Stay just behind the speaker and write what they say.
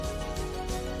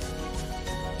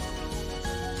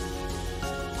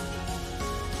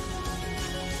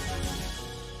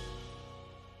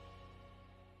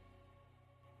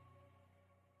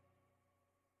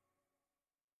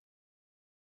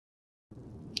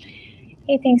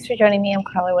Hey, thanks for joining me. I'm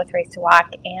Carly with Race to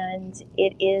Walk, and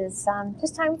it is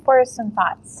just time for some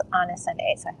thoughts on a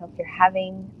Sunday. So I hope you're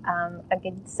having a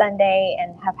good Sunday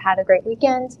and have had a great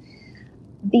weekend.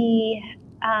 The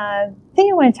thing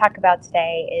I want to talk about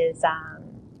today is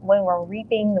when we're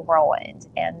reaping the whirlwind,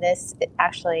 and this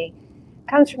actually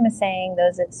comes from a saying,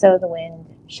 "Those that sow the wind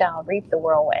shall reap the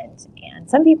whirlwind." And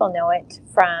some people know it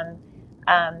from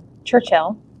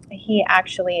Churchill. He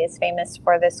actually is famous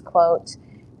for this quote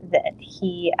that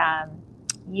he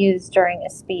used during a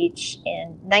speech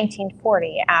in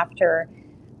 1940 after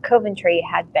Coventry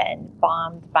had been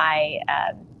bombed by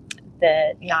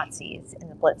the Nazis in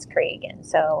the Blitzkrieg. And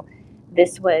so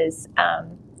this was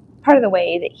part of the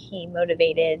way that he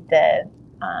motivated the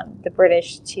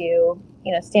British to,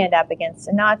 stand up against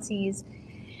the Nazis.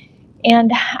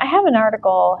 And I have an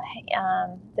article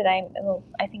that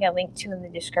I think I linked to in the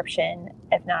description.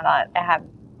 If not,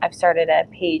 I've started a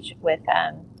page with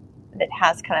that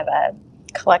has kind of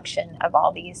a collection of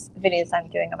all these videos I'm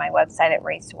doing on my website at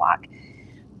Race to Walk.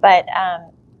 But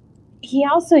he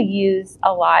also used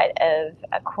a lot of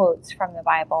quotes from the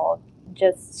Bible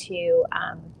just to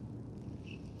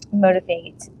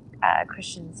motivate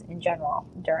Christians in general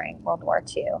during World War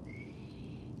II.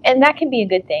 And that can be a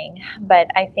good thing, but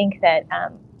I think that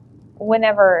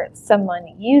whenever someone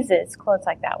uses quotes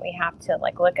like that, we have to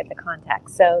look at the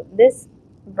context. So this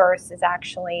verse is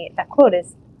that quote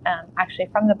is actually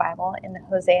from the Bible in the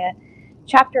Hosea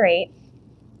chapter 8.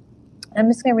 I'm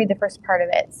just going to read the first part of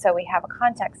it so we have a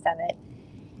context of it.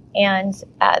 And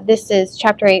this is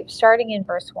chapter 8, starting in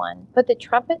verse 1. Put the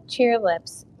trumpet to your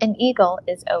lips, an eagle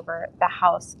is over the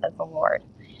house of the Lord.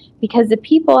 Because the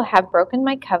people have broken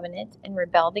my covenant and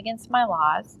rebelled against my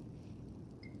laws.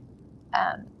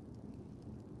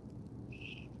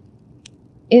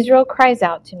 Israel cries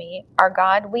out to me, our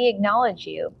God, we acknowledge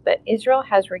you, but Israel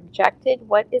has rejected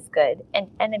what is good, an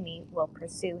enemy will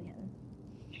pursue him.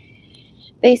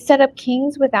 They set up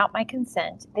kings without my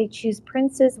consent. They choose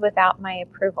princes without my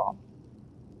approval.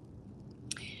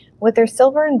 With their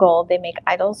silver and gold, they make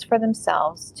idols for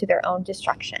themselves to their own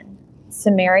destruction.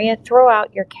 Samaria, throw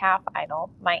out your calf idol.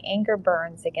 My anger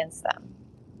burns against them.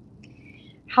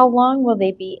 How long will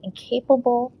they be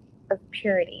incapable of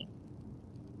purity?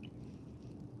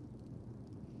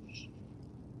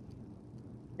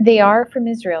 They are from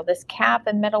Israel. This calf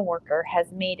a metal worker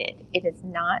has made it. It is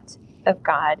not of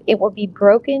God. It will be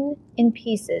broken in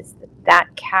pieces, that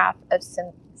calf of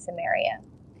Samaria.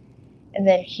 And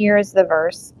then here's the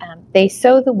verse. They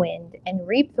sow the wind and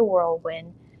reap the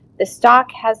whirlwind. The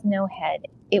stalk has no head.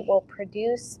 It will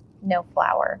produce no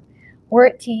flower. Were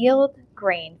it to yield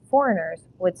grain, foreigners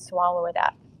would swallow it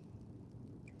up.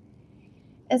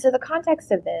 And so the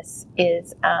context of this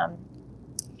is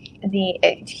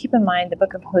keep in mind the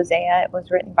book of Hosea. It was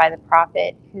written by the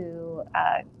prophet who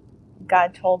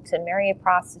God told to marry a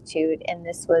prostitute, and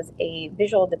this was a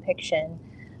visual depiction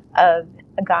of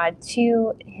God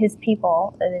to his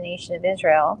people, the nation of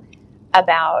Israel,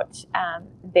 about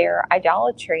their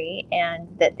idolatry and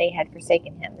that they had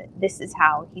forsaken him. This is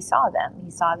how he saw them. He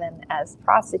saw them as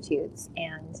prostitutes,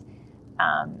 and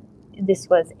this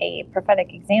was a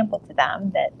prophetic example to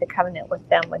them that the covenant with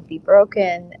them would be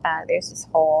broken. There's this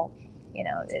whole,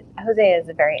 Hosea is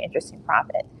a very interesting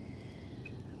prophet.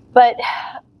 But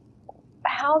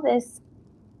how this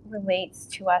relates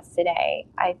to us today,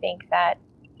 I think that,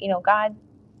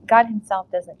 God himself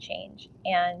doesn't change.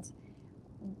 And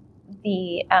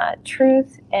the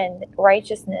truth and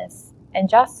righteousness and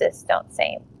justice don't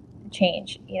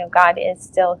change. God is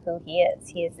still who he is.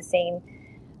 He is the same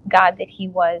God that he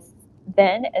was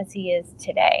then as he is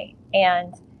today.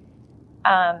 And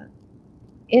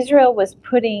Israel was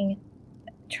putting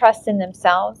trust in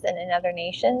themselves and in other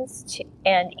nations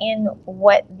and in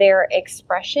what their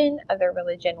expression of their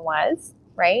religion was,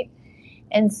 right?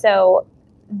 And so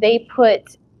they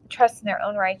put trust in their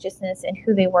own righteousness and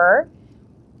who they were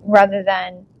rather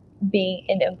than being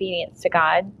in obedience to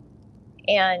God.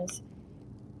 And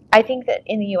I think that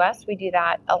in the U.S. we do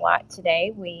that a lot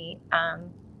today. We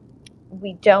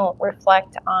don't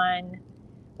reflect on,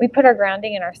 we put our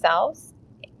grounding in ourselves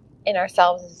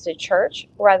as a church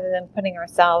rather than putting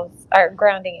our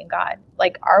grounding in God.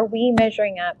 Are we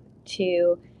measuring up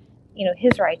to,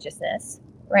 his righteousness,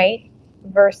 right?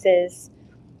 Versus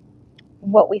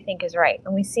what we think is right.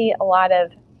 And we see a lot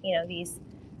of, these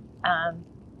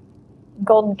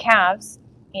golden calves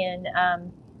in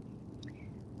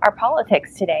our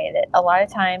politics today that a lot of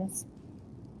times,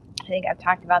 I think I've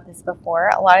talked about this before,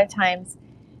 a lot of times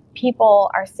people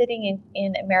are sitting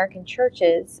in American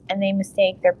churches and they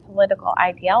mistake their political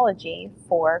ideology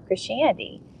for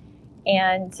Christianity.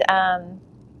 And,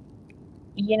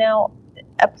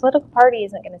 a political party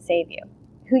isn't going to save you.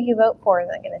 Who you vote for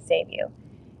isn't going to save you.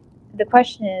 The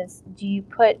question is, do you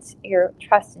put your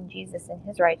trust in Jesus and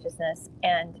his righteousness,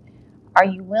 and are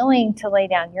you willing to lay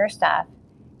down your stuff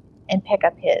and pick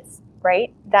up his,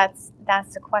 right? That's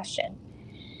the question.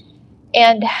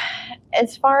 And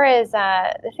as far as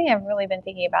the thing I've really been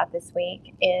thinking about this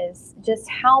week is just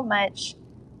how much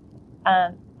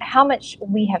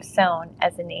we have sown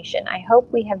as a nation. I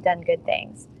hope we have done good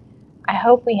things. I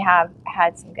hope we have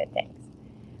had some good things.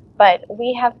 But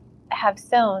we have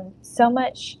sown so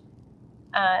much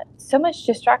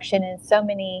destruction in so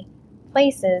many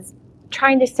places,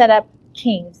 trying to set up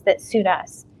kings that suit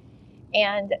us.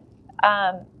 And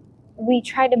we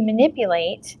try to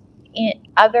manipulate in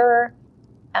other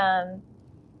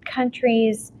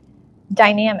countries'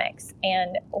 dynamics.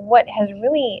 And what has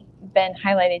really been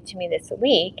highlighted to me this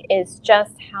week is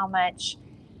just how much,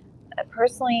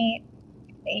 personally,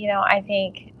 I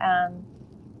think, I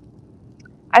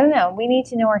don't know, we need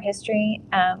to know our history.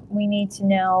 We need to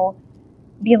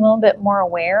be a little bit more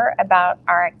aware about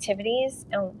our activities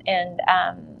and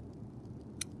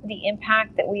the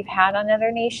impact that we've had on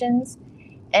other nations.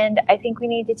 And I think we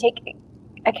need to take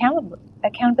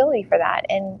accountability for that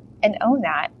and own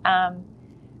that.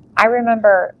 I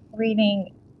remember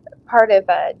reading part of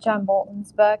John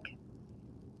Bolton's book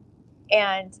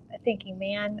and thinking,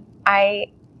 man,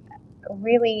 I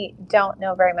really don't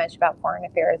know very much about foreign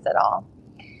affairs at all.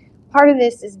 Part of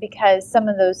this is because some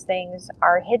of those things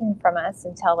are hidden from us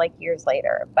until like years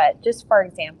later. But just for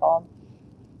example,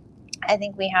 I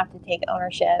think we have to take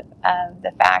ownership of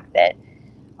the fact that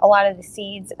a lot of the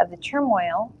seeds of the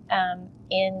turmoil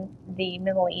in the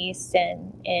Middle East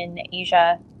and in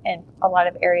Asia and a lot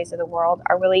of areas of the world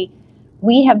are really,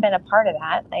 we have been a part of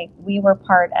that. Like, we were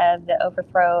part of the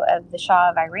overthrow of the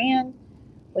Shah of Iran,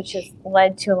 which has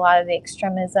led to a lot of the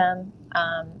extremism.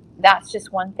 That's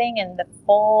just one thing, and the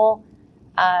full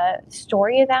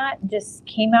story of that just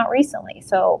came out recently.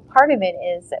 So part of it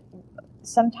is that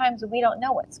sometimes we don't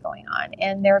know what's going on,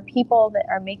 and there are people that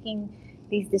are making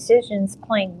these decisions,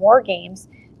 playing war games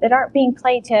that aren't being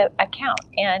played to account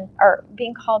and are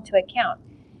being called to account.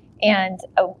 And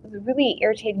what really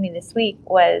irritated me this week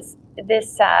was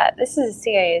this. This is the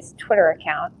CIA's Twitter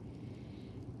account,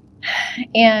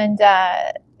 and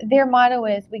their motto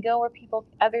is, "We go where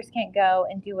others can't go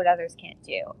and do what others can't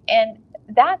do." And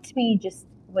that to me just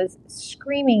was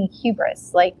screaming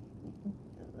hubris, like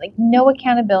no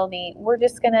accountability. We're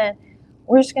just gonna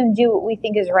do what we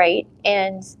think is right,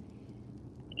 and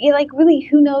really,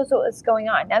 who knows what was going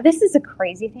on? Now, this is a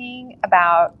crazy thing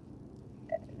about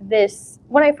this.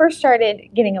 When I first started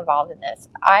getting involved in this,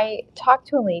 I talked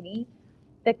to a lady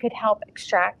that could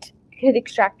extract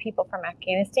people from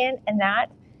Afghanistan, and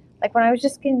that, when I was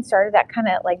just getting started, that kind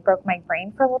of broke my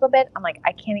brain for a little bit. I'm like,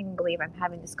 I can't even believe I'm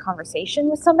having this conversation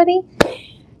with somebody.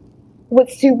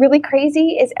 What's really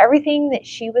crazy is everything that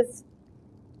she was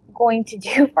going to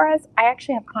do for us, I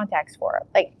actually have contacts for,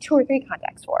 2 or 3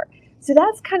 contacts for. So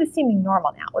that's kind of seeming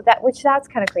normal now, which that's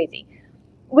kind of crazy.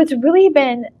 What's really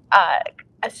been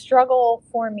a struggle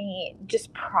for me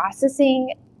just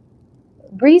processing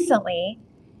recently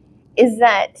is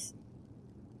that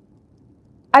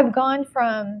I've gone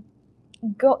from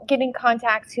getting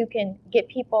contacts who can get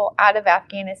people out of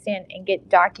Afghanistan and get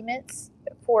documents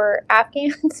for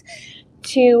Afghans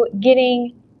to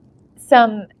getting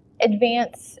some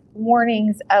advance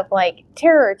warnings of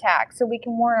terror attacks so we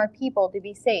can warn our people to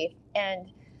be safe,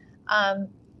 and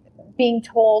being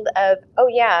told of, oh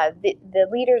yeah, the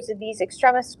leaders of these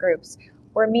extremist groups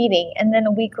were meeting, and then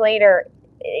a week later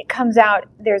it comes out,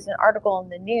 there's an article in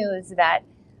the news that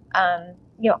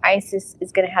ISIS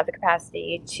is going to have the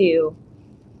capacity to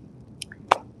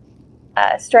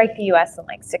strike the U.S. in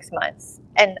 6 months.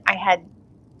 And I had,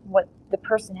 what the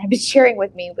person had been sharing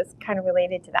with me was kind of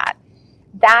related to that.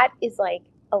 That is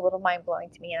a little mind-blowing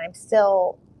to me, and I'm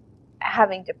still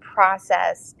having to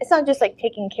process. It's not just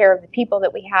taking care of the people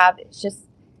that we have, it's just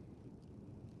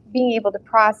being able to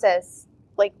process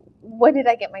what did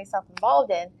I get myself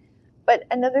involved in. But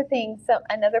another thing,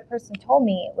 another person told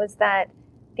me was that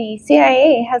the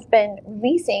CIA has been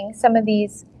releasing some of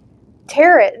these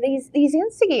these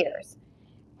instigators,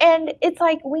 and it's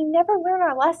we never learn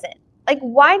our lesson.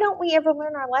 Why don't we ever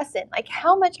learn our lesson?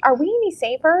 How much are we any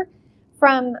safer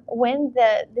from when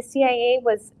the CIA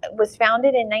was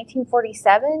founded in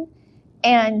 1947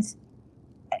 and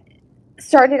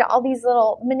started all these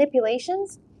little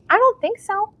manipulations? I don't think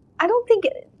so. I don't think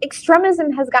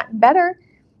extremism has gotten better.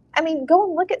 I mean, go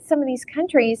and look at some of these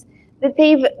countries that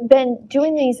they've been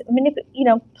doing these,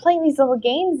 playing these little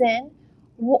games in.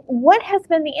 What has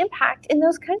been the impact in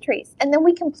those countries? And then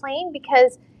we complain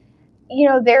because,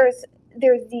 there's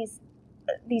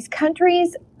these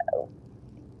countries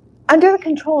under the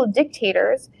control of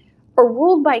dictators or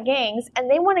ruled by gangs, and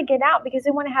they want to get out because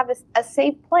they want to have a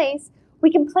safe place.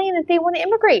 We complain that they want to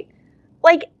immigrate.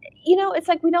 Like, it's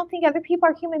like we don't think other people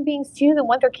are human beings too that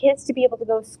want their kids to be able to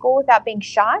go to school without being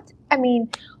shot. I mean,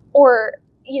 or,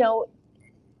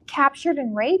 captured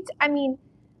and raped. I mean,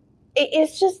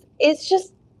 it's just,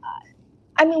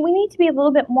 we need to be a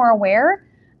little bit more aware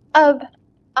of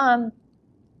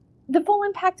the full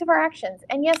impact of our actions.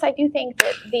 And yes, I do think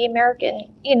that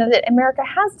that America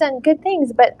has done good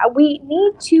things, but we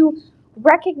need to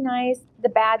recognize the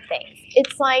bad things.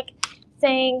 It's like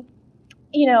saying,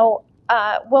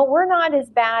 well, we're not as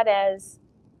bad as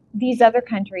these other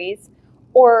countries,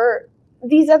 or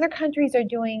these other countries are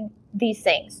doing these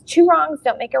things. Two wrongs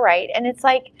don't make a right. And it's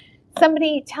like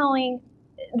somebody telling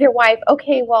their wife,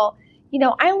 okay, well,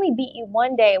 I only beat you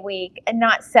one day a week and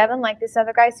not 7 like this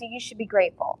other guy, so you should be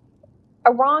grateful.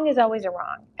 A wrong is always a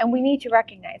wrong, and we need to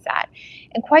recognize that.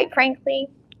 And quite frankly,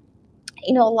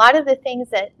 a lot of the things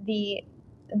that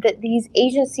these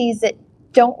agencies that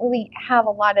don't seem to have a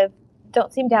lot of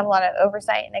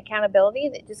oversight and accountability,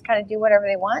 that just kind of do whatever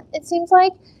they want, it seems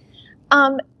like,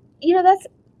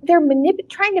 they're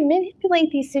trying to manipulate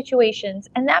these situations,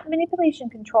 and that manipulation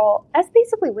control, that's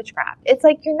basically witchcraft. It's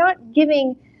like you're not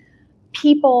giving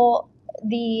people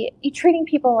you're treating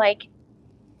people like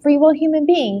free will human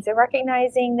beings, and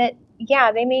recognizing that,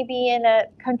 yeah, they may be in a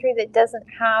country that doesn't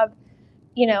have,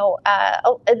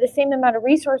 the same amount of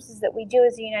resources that we do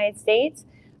as the United States,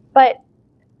 but,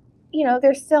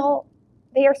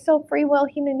 they are still free will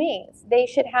human beings. They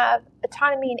should have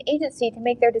autonomy and agency to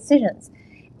make their decisions.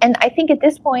 And I think at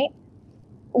this point,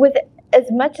 with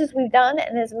as much as we've done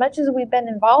and as much as we've been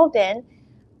involved in,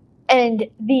 and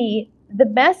the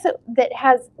mess that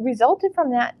has resulted from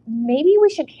that, maybe we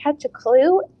should catch a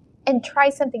clue and try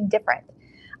something different.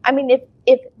 I mean,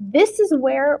 if this is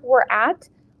where we're at,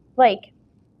 like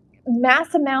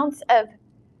mass amounts of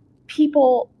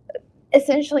people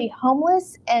essentially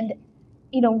homeless and,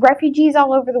 refugees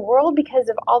all over the world because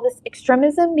of all this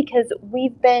extremism, because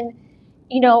we've been,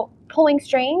 pulling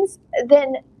strings,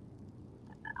 then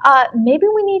maybe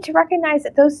we need to recognize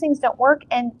that those things don't work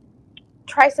and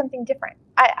try something different.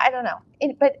 I don't know.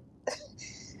 But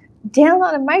down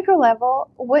on a micro level,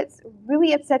 what's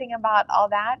really upsetting about all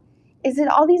that is that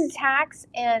all these attacks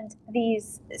and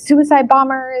these suicide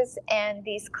bombers and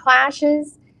these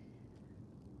clashes,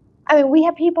 we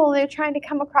have people that are trying to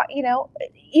come across,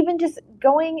 even just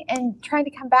going and trying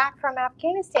to come back from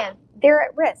Afghanistan, they're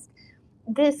at risk.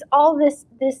 This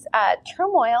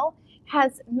turmoil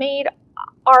has made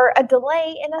a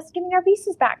delay in us getting our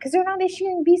visas back, because they're not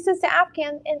issuing visas to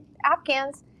Afghans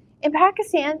in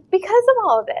Pakistan because of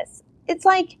all of this. It's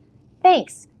like,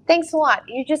 thanks a lot.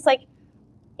 You just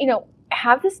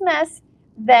have this mess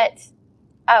that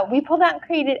we pulled out and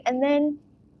created, and then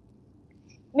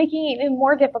making it even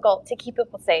more difficult to keep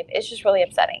people safe. It's just really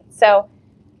upsetting. So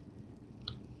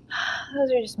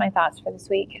those are just my thoughts for this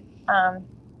week.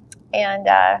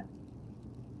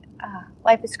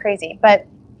 Life is crazy. But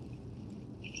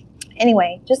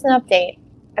anyway, just an update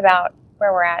about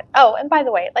where we're at. Oh, and by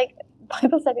the way, like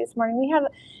Bible study this morning,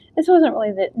 this wasn't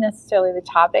really necessarily the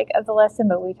topic of the lesson,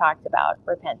 but we talked about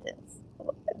repentance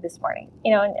this morning.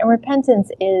 And repentance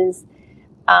is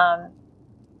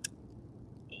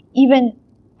even,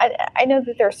 I know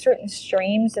that there are certain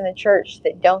streams in the church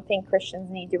that don't think Christians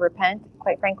need to repent.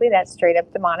 Quite frankly, that's straight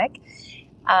up demonic.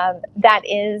 That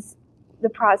is the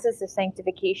process of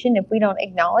sanctification. If we don't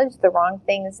acknowledge the wrong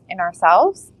things in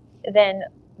ourselves, then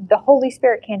the Holy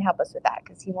Spirit can't help us with that,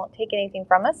 because he won't take anything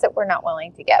from us that we're not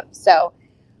willing to give. So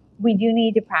we do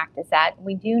need to practice that.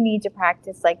 We do need to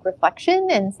practice reflection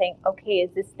and saying, okay,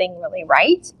 is this thing really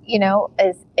right?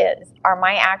 Are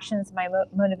my actions, my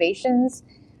motivations,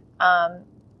 am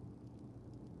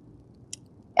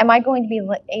I going to be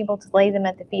able to lay them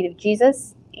at the feet of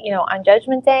Jesus, on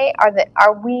Judgment Day?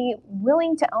 Are we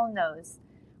willing to own those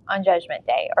on Judgment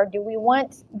Day? Or do we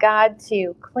want God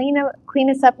to clean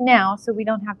us up now so we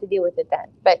don't have to deal with it then?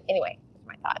 But anyway, those are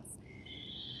my thoughts.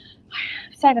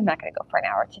 I decided I'm not going to go for an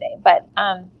hour today, but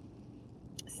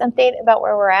something about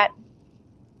where we're at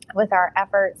with our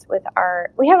efforts,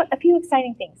 we have a few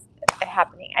exciting things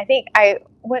happening. I think I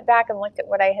went back and looked at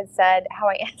what I had said, how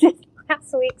I ended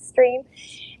last week's stream,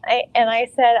 and I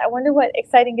said, I wonder what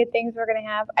exciting good things we're going to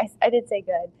have. I did say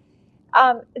good.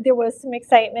 There was some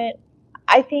excitement.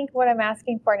 I think what I'm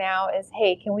asking for now is,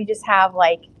 hey, can we just have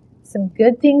some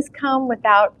good things come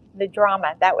without the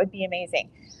drama? That would be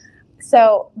amazing.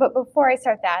 So, but before I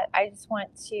start that, I just want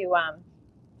to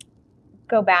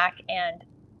go back and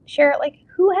share like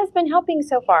who has been helping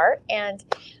so far. And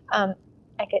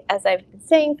as I've been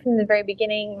saying from the very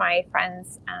beginning, my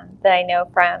friends that I know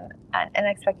from an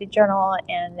Unexpected Journal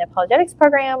and the Apologetics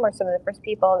program were some of the first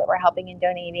people that were helping and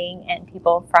donating, and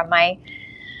people from my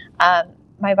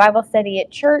my Bible study at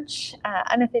church,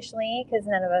 unofficially, because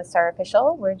none of us are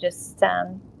official. We're just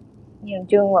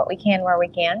doing what we can where we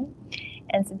can,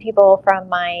 and some people from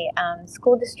my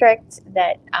school district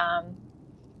that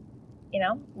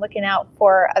looking out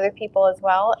for other people as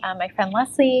well. My friend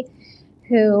Leslie,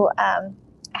 who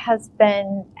has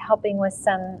been helping with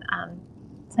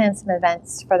plan some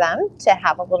events for them to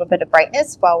have a little bit of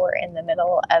brightness while we're in the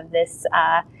middle of this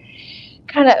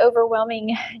kind of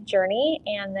overwhelming journey.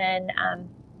 And then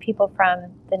people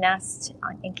from the Nest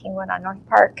in Kingwood on North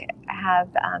Park have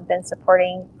been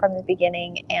supporting from the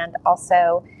beginning, and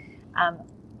also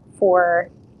for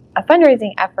a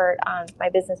fundraising effort on my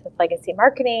business with Legacy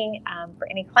Marketing. For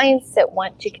any clients that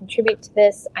want to contribute to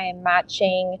this, I am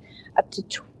matching up to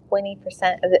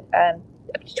 20%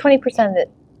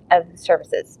 of the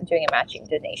services, doing a matching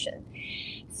donation.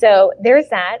 So there's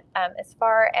that. As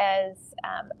far as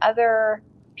other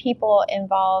people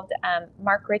involved,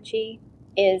 Mark Ritchie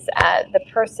is the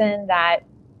person that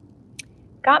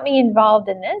got me involved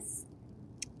in this,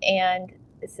 and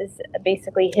this is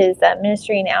basically his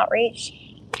ministry and outreach.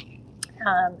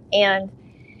 And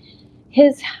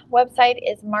his website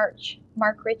is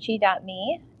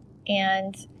markritchie.me,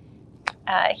 and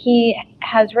he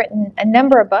has written a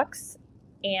number of books,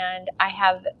 and I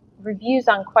have reviews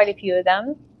on quite a few of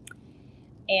them.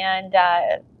 And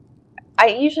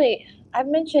I've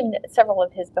mentioned several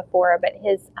of his before, but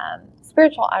his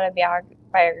spiritual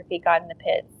autobiography, God in the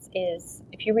Pits, is,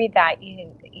 if you read that, you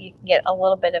can get a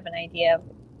little bit of an idea of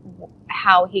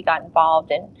how he got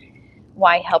involved and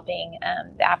why helping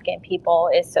the Afghan people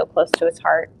is so close to his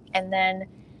heart. And then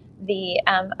the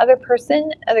other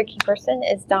key person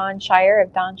is Don Shire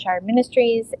of Don Shire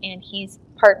Ministries, and he's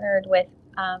partnered with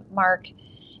Mark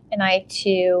and I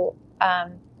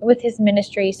with his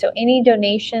ministry. So any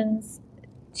donations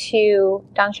to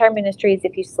Don Shire Ministries,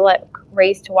 if you select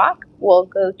Raise to Walk, will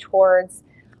go towards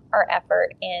our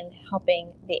effort in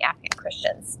helping the Afghan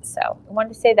Christians. So I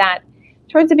wanted to say that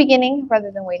towards the beginning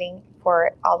rather than waiting for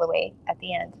it all the way at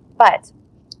the end. But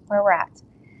where we're at.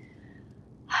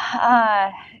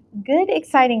 Good,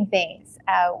 exciting things.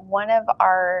 One of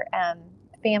our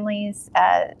families,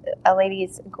 a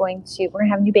lady's we're going to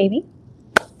have a new baby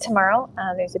tomorrow.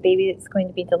 There's a baby that's going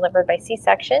to be delivered by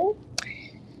C-section.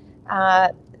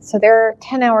 So they're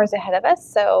 10 hours ahead of us.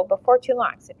 So before too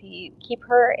long, so if you keep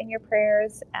her in your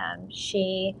prayers,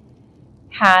 she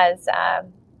has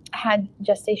had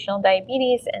gestational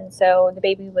diabetes, and so the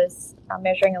baby was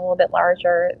measuring a little bit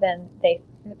larger than let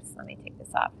me take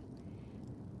this off.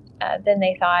 Than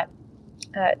they thought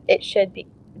it should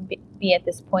be at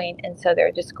this point, and so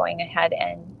they're just going ahead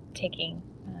and going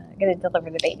to deliver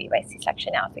the baby by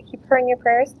C-section now. So keep her in your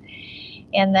prayers.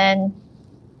 And then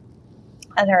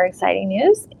other exciting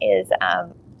news is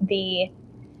the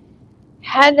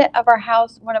head of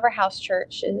one of our house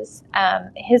churches,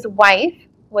 his wife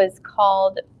was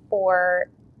called for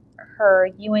her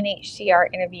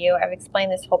UNHCR interview. I've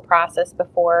explained this whole process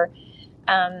before.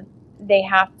 They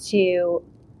have to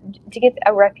get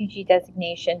a refugee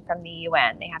designation from the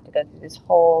UN. They have to go through this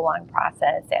whole long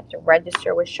process. They have to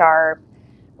register with SHARP,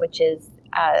 which is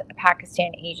a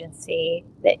Pakistan agency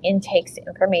that intakes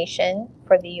information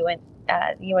for the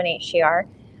UNHCR.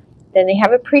 Then they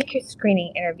have a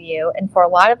pre-screening interview, and for a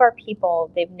lot of our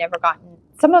people,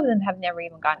 some of them have never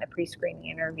even gotten a pre-screening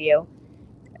interview.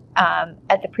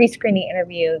 At the pre-screening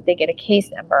interview, they get a case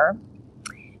number,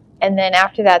 and then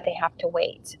after that, they have to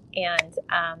wait. And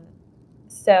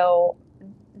so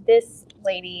this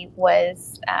lady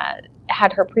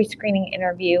had her pre-screening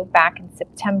interview back in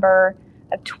September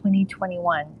of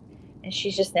 2021, and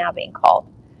she's just now being called.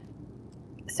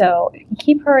 So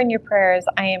keep her in your prayers.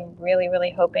 I am really,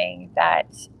 really hoping that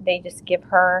they just give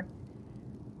her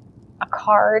a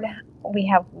card. We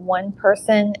have one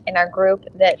person in our group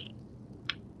that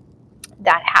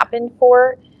happened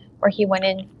for, where he went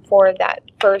in for that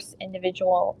first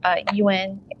individual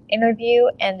UN interview,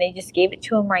 and they just gave it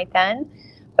to him right then.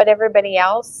 But everybody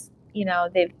else,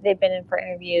 they've been in for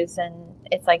interviews, and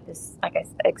it's like this, like I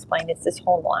explained, it's this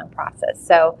whole long process.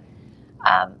 So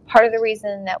part of the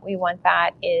reason that we want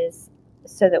that is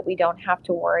so that we don't have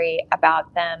to worry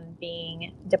about them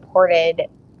being deported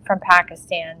from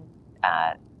Pakistan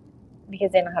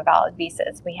because they don't have valid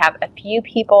visas. We have a few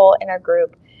people in our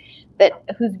group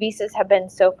whose visas have been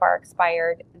so far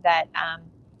expired that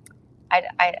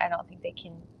I don't think they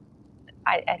can.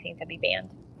 I think they'll be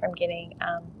banned from getting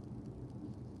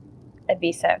a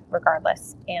visa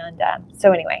regardless. And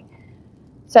so anyway,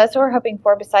 so that's what we're hoping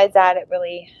for. Besides that, it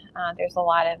really, there's a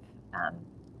lot of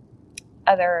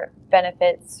other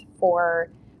benefits for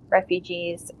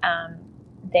refugees.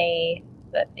 The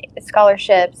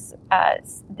scholarships,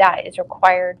 that is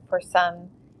required for some,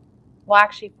 well,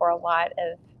 actually for a lot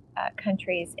of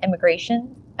countries'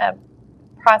 immigration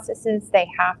processes. They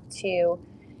have to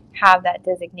have that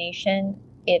designation.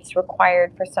 It's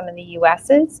required for some of the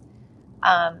U.S.'s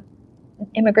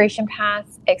immigration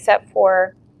paths, except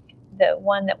for the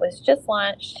one that was just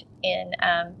launched in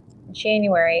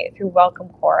January through Welcome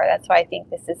Corps. That's why I think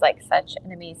this is like such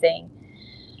an amazing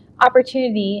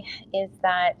opportunity, is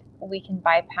that we can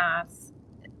bypass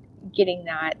getting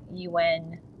that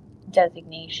UN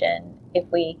designation if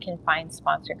we can find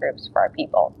sponsor groups for our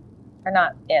people, or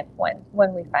not if,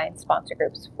 when we find sponsor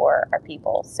groups for our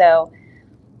people. So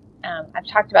I've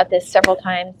talked about this several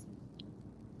times.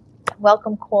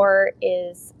 Welcome Corps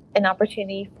is an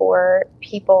opportunity for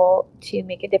people to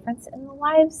make a difference in the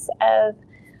lives of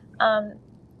an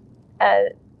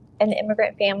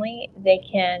immigrant family. They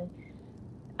can,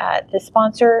 the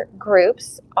sponsor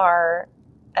groups are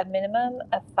a minimum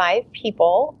of 5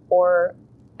 people, or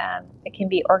it can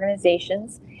be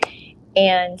organizations.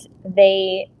 And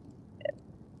they,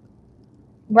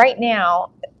 right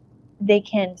now, they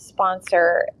can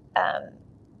sponsor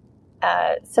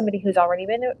somebody who's already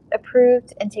been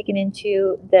approved and taken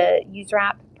into the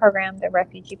USRAP program, the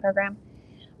refugee program.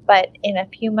 But in a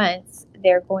few months,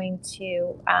 they're going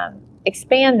to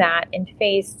expand that in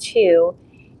phase 2,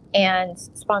 and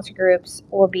sponsor groups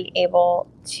will be able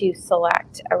to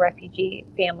select a refugee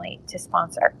family to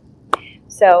sponsor.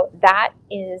 So that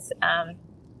is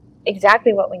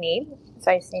exactly what we need. So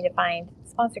I just need to find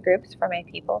sponsor groups for my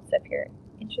people. So if you're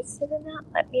interested in that,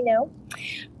 let me know.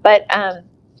 But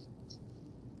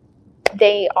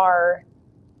they are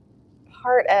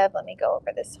part of, let me go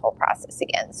over this whole process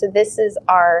again. So this is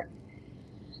our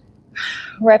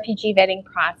refugee vetting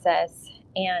process.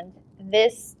 And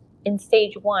this, in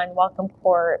stage 1, Welcome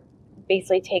Corps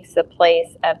basically takes the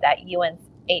place of that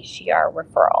UNHCR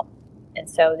referral. And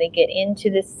so they get into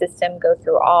this system, go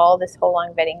through all this whole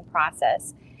long vetting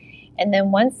process. And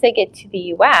then once they get to the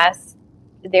U.S.,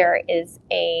 there is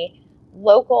a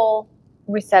local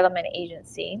resettlement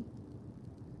agency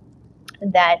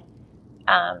that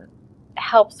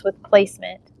helps with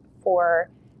placement for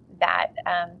that.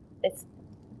 It's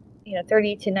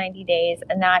 30 to 90 days,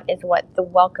 and that is what the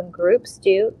welcome groups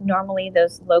do. Normally,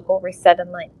 those local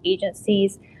resettlement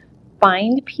agencies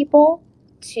find people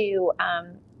to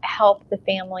help the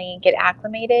family get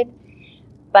acclimated.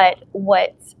 But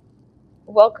what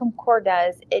Welcome Corps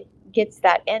does, it gets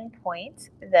that end point,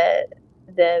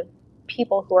 the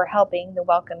people who are helping, the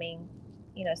welcoming,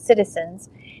 citizens,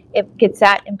 it gets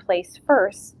that in place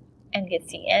first and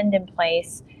gets the end in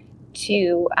place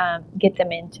to get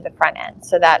them into the front end.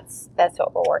 So that's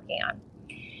what we're working on.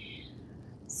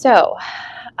 So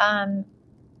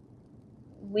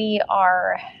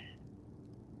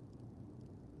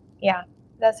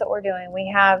that's what we're doing.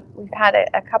 We've had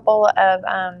a couple of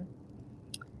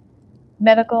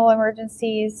medical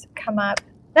emergencies come up.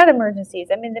 Not emergencies.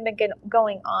 I mean, they've been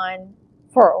going on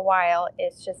for a while.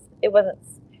 It's just, it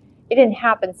didn't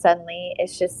happen suddenly.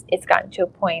 It's gotten to a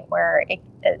point where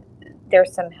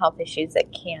there's some health issues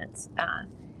that can't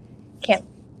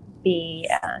be,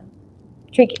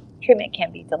 treatment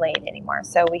can't be delayed anymore.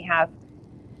 So we're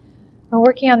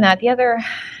working on that. The other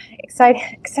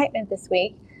excitement this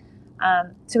week,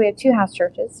 so we have 2 house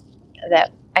churches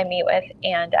that I meet with,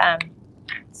 and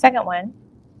second one,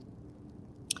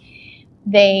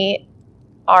 they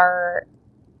are,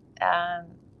 I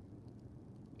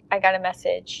got a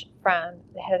message from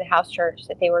the head of the house church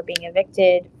that they were being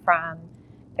evicted from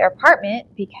their apartment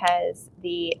because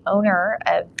the owner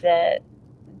of the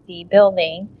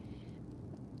building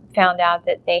found out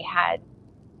that they had,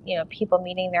 people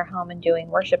meeting their home and doing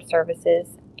worship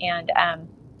services, and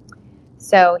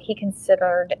so he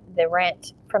considered the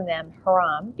rent from them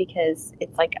haram, because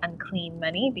it's like unclean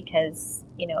money, because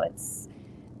it's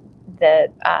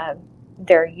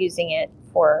they're using it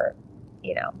for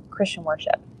Christian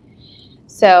worship.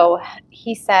 So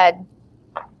he said,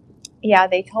 yeah,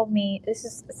 they told me, he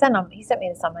sent me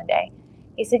this on Monday.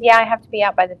 He said, yeah, I have to be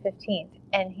out by the 15th.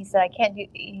 And he said, I can't do,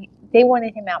 they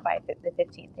wanted him out by the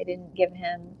 15th. They didn't give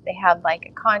him, they had like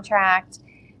a contract.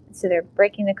 So they're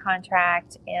breaking the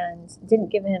contract and didn't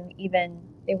give him even,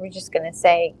 they were just going to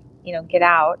say, get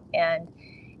out. And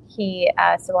he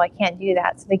said, well, I can't do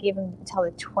that. So they gave him until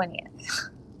the 20th.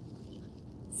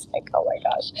 It's like, oh my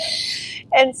gosh.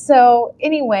 And so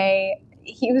anyway,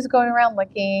 he was going around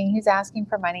looking, he's asking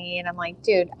for money, and I'm like,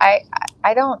 dude, I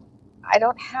don't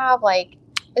have like,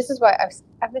 this is what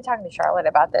I've been talking to Charlotte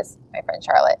about this, my friend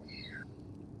Charlotte.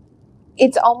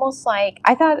 It's almost like,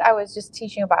 I thought I was just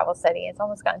teaching a Bible study. It's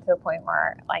almost gotten to the point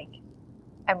where like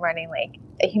I'm running like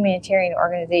a humanitarian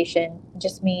organization,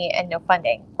 just me and no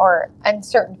funding or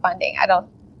uncertain funding.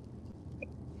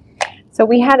 So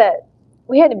we had a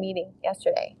meeting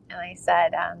yesterday, and I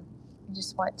said, I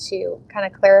just want to kind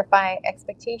of clarify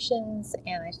expectations.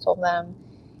 And I told them,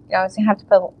 I was going to have to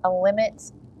put a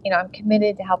limit. I'm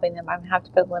committed to helping them. I'm going to have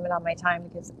to put a limit on my time,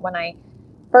 because when I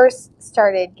first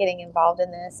started getting involved in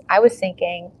this, I was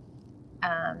thinking,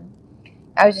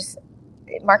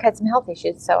 Mark had some health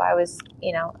issues. So I was,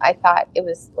 I thought it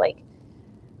was like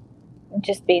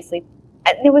just basically,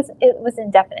 it was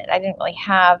indefinite.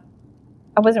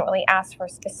 I wasn't really asked for a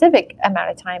specific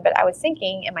amount of time, but I was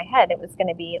thinking in my head it was going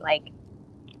to be like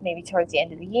maybe towards the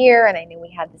end of the year. And I knew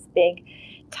we had this big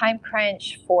time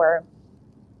crunch for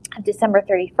December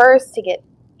 31st to get,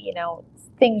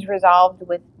 things resolved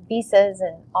with visas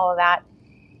and all of that.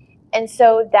 And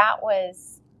so that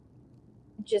was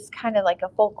just kind of like a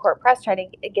full court press trying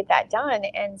to get that done.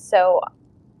 And so,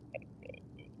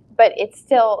 but it's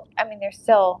still, there's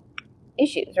still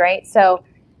issues, right? So,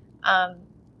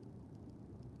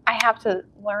 I have to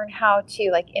learn how to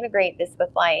like integrate this with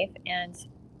life. And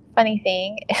funny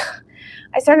thing,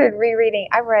 I started rereading.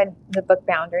 I read the book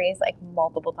Boundaries like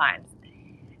multiple times.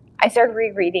 I started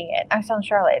rereading it. I was telling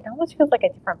Charlotte, it almost feels like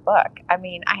a different book. I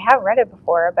have read it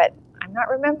before, but I'm not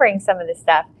remembering some of this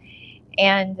stuff.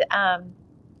 And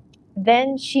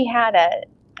then she had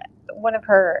one of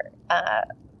her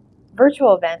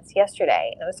virtual events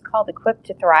yesterday, and it was called Equipped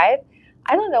to Thrive.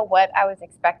 I don't know what I was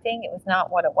expecting. It was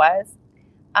not what it was.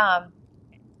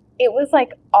 It was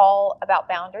like all about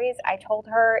boundaries. I told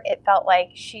her it felt like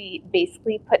she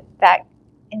basically put that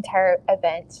entire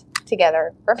event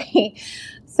together for me.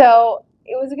 So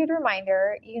it was a good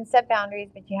reminder. You can set boundaries,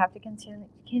 but you have to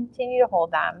continue to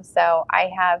hold them. So I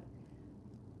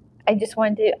just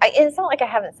wanted to, it's not like I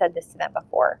haven't said this to them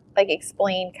before, like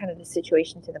explain kind of the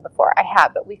situation to them before. I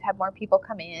have, but we've had more people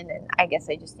come in, and I guess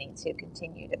I just need to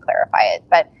continue to clarify it.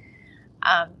 But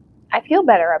I feel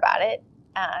better about it.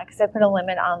 Because I put a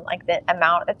limit on like the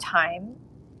amount of time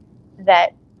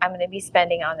that I'm going to be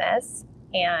spending on this.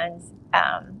 And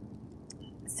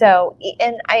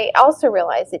and I also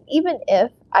realized that even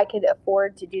if I could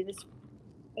afford to do this,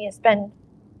 spend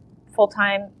full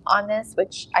time on this,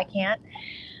 which I can't,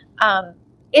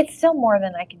 it's still more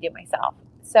than I can do myself.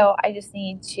 So I just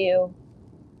need to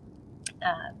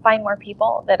find more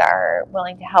people that are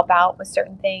willing to help out with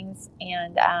certain things.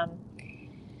 And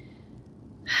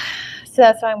so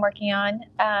that's what I'm working on.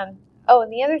 And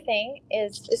the other thing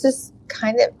is, this is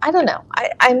kind of, I don't know.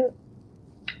 I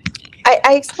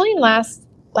explained last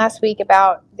week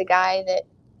about the guy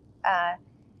that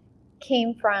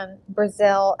came from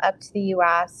Brazil up to the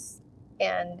U.S.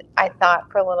 And I thought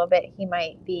for a little bit he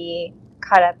might be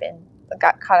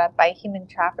got caught up by human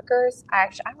traffickers. I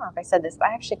don't know if I said this, but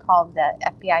I actually called the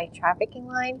FBI trafficking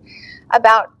line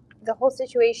about the whole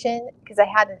situation, because I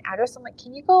had an address. I'm like,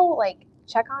 can you go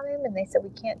check on him? And they said, we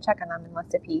can't check on him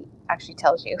unless if he actually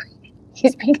tells you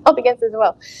he's being held against his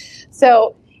will.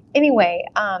 So anyway,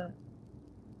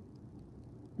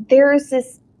 there's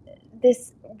this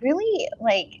really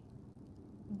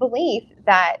belief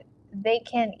that they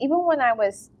can, even when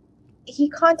he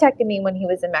contacted me when he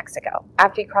was in Mexico,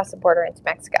 after he crossed the border into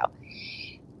Mexico.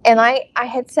 And I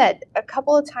had said a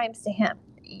couple of times to him,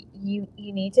 you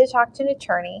need to talk to an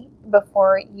attorney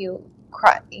before you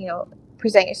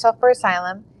present yourself for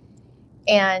asylum.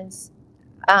 And,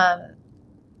 I've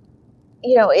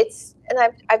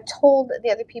told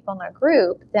the other people in our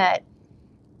group that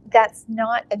that's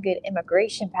not a good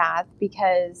immigration path,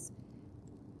 because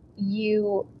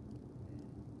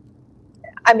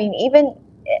even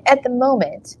at the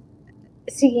moment,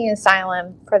 seeking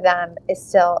asylum for them is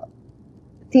still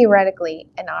theoretically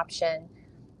an option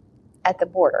at the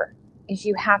border, is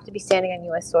you have to be standing on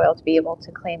U.S. soil to be able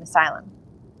to claim asylum.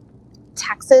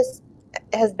 Texas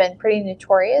has been pretty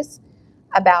notorious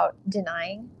about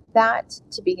denying that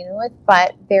to begin with,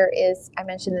 but I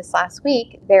mentioned this last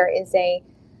week, there is a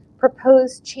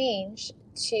proposed change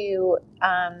to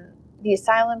the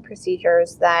asylum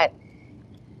procedures that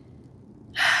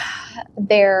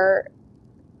they're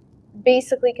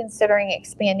basically considering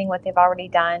expanding what they've already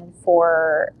done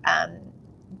for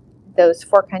those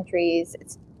 4 countries.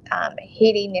 It's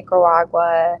Haiti,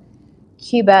 Nicaragua,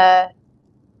 Cuba,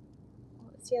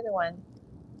 what's the other one?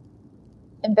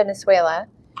 And Venezuela.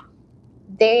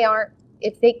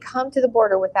 If they come to the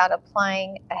border without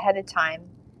applying ahead of time,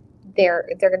 they're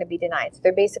going to be denied. So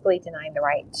they're basically denying the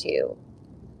right to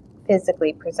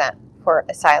physically present for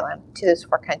asylum to those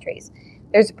 4 countries.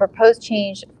 There's a proposed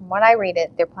change. From what I read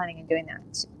it, they're planning on doing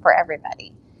that for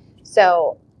everybody.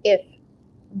 So if,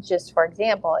 just for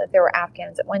example, if there were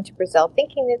Afghans that went to Brazil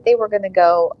thinking that they were going to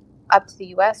go up to the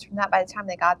U.S. from that, by the time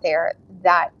they got there,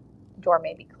 that door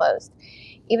may be closed.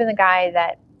 Even the guy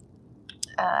that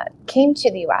came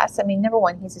to the U.S., I mean, number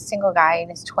one, he's a single guy in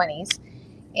his 20s.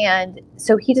 And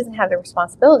so he doesn't have the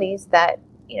responsibilities that,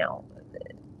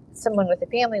 someone with a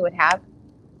family would have.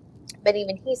 But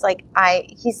even he's like,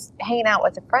 he's hanging out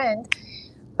with a friend,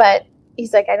 but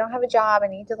he's like, I don't have a job. I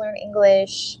need to learn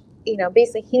English.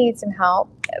 Basically he needs some help.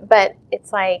 But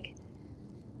it's like,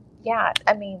 yeah,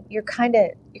 I mean, you're kind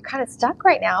of stuck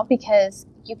right now because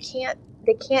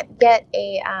they can't get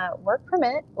a work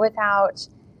permit without,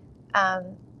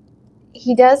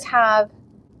 he does have,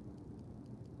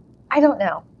 I don't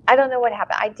know what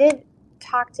happened. I didn't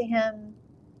talk to him.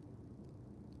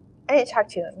 He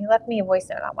left me a voice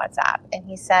note on WhatsApp, and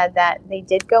he said that they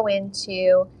did go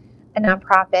into a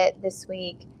nonprofit this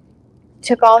week,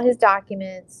 took all his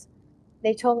documents.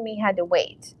 They told him he had to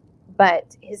wait,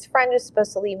 but his friend was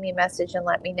supposed to leave me a message and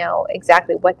let me know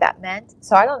exactly what that meant.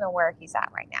 So I don't know where he's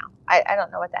at right now. I don't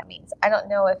know what that means. I don't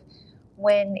know if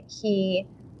when he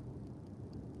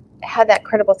had that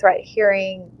credible threat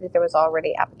hearing that there was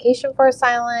already application for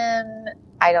asylum.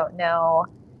 I don't know.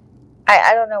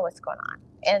 I don't know what's going on.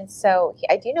 And so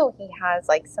I do know he has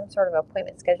like some sort of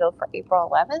appointment scheduled for April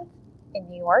 11th in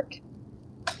New York.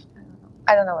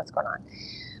 I don't know what's going on.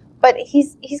 But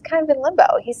he's kind of in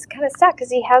limbo. He's kind of stuck because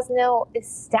he has no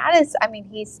status. I mean,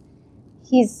 he's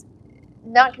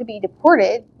not going to be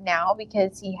deported now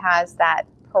because he has that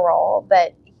parole,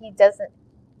 but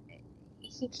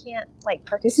he can't like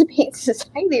participate in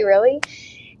society really.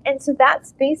 And so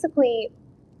that's basically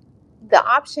the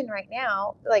option right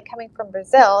now, like coming from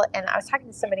Brazil. And I was talking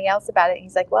to somebody else about it. And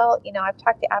he's like, well, I've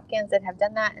talked to Afghans that have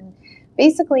done that. And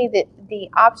basically the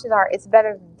options are, it's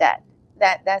better than dead.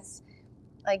 That's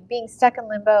like being stuck in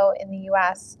limbo in the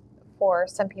U.S. for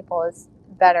some people is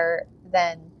better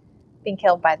than being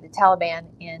killed by the Taliban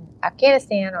in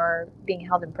Afghanistan or being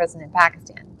held in prison in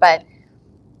Pakistan. But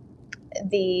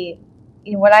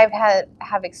what I've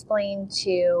have explained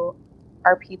to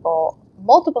our people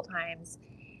multiple times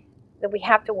that we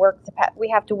have to work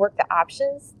the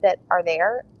options that are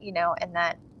there, and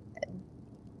that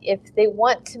if they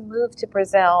want to move to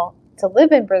Brazil to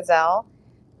live in Brazil,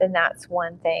 then that's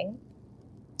one thing,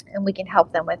 and we can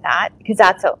help them with that because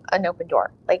that's an open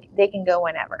door. Like they can go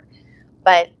whenever,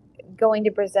 but going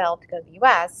to Brazil to go to the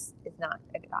U.S. is not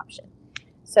a good option.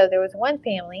 So there was one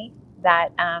family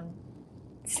that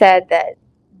said that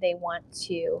they want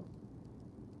to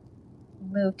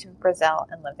move to Brazil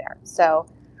and live there. So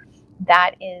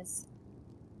that is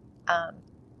a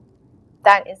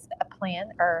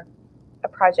plan or a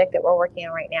project that we're working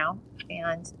on right now.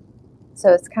 And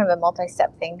so it's kind of a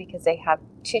multi-step thing because they have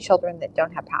 2 children that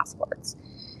don't have passports.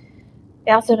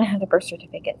 They also don't have the birth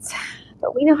certificates,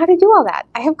 but we know how to do all that.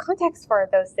 I have contacts for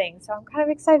those things, so I'm kind of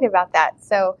excited about that.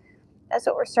 So that's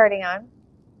what we're starting on.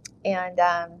 And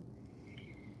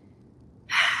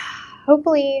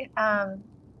hopefully, I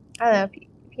don't know, if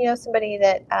you know somebody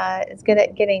that is good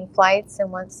at getting flights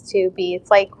and wants to be a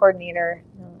flight coordinator,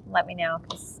 let me know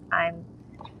because I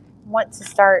want to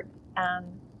start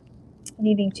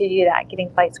needing to do that,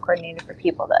 getting flights coordinated for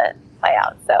people to fly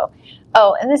out. So,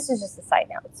 and this is just a side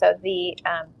note. So the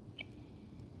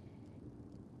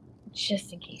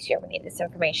just in case you ever need this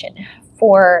information,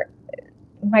 for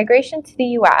migration to the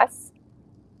U.S.,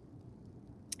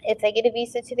 if they get a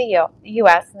visa to the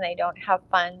U.S. and they don't have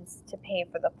funds to pay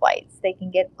for the flights, they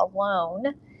can get a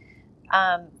loan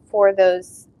for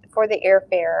the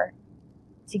airfare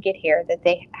to get here that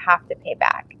they have to pay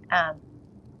back.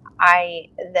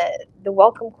 The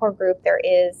Welcome Corps group, there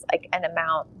is like an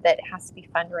amount that has to be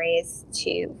fundraised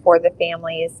for the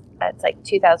families. It's like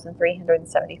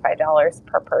 $2,375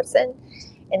 per person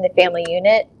in the family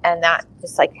unit, and that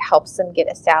just like helps them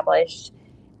get established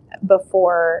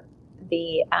before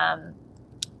the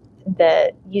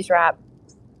USRAP.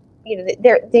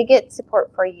 They get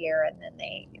support for a year, and then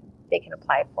they can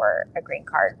apply for a green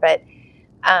card. But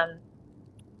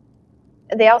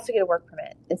they also get a work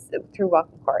permit. It's through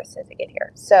Welcome Corps as soon as they get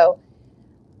here. So,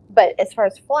 but as far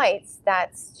as flights,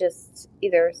 that's just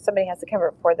either somebody has to cover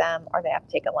it for them or they have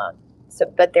to take a loan. So,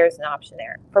 but there's an option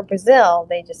there. For Brazil,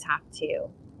 they just have to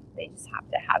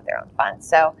have their own funds.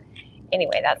 So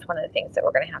anyway, that's one of the things that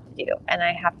we're going to have to do. And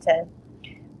I have to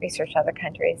research other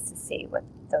countries to see what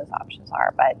those options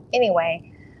are. But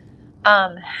anyway,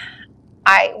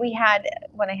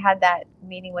 when I had that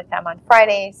meeting with them on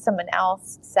Friday, someone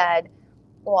else said,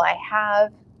 well, I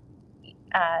have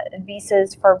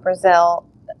visas for Brazil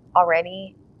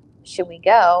already. Should we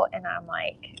go? And I'm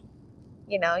like,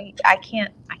 I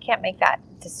can't make that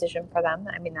decision for them.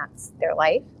 I mean, that's their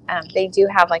life. They do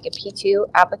have like a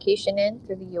P2 application in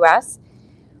through the U.S.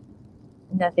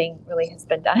 Nothing really has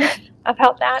been done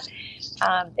about that.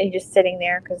 They're just sitting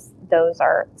there because those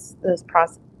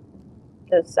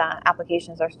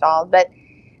applications are stalled. But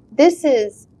this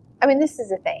is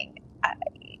a thing.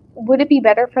 Would it be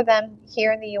better for them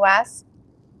here in the U.S.?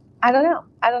 I don't know.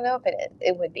 I don't know if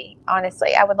it would be.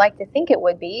 Honestly, I would like to think it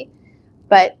would be,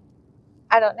 but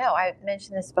I don't know. I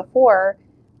mentioned this before.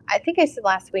 I think I said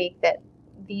last week that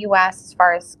the U.S., as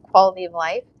far as quality of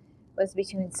life, was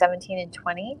between 17 and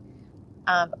 20.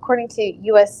 According to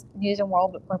U.S. News and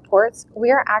World Reports,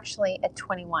 we are actually at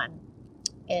 21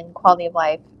 in quality of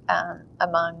life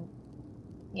among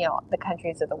the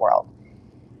countries of the world.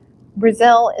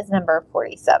 Brazil is number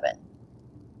 47.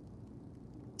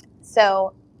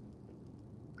 So,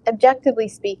 objectively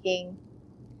speaking,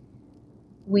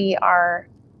 we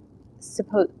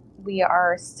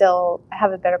still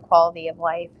have a better quality of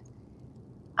life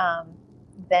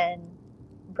than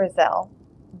Brazil,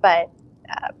 but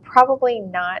probably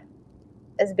not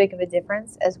as big of a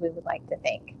difference as we would like to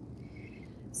think.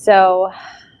 So,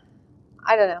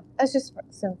 I don't know. That's just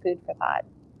some food for thought.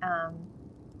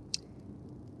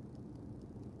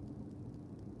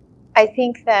 I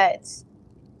think that,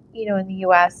 in the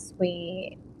U.S.,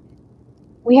 we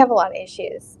have a lot of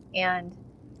issues, and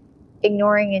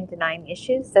ignoring and denying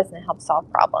issues doesn't help solve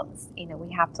problems.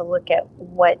 We have to look at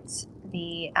what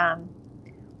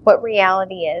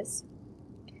reality is.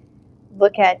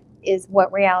 Look at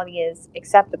what reality is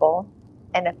acceptable,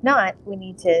 and if not, we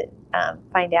need to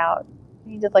find out.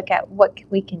 We need to look at what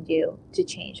we can do to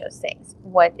change those things.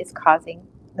 What is causing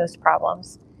those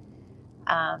problems?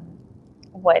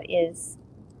 What is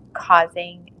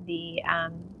causing the a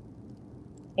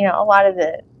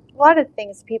lot of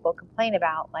things people complain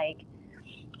about, like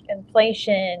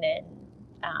inflation and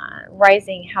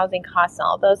rising housing costs and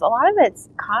all those. A lot of it's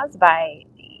caused by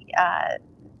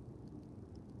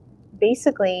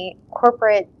basically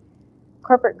corporate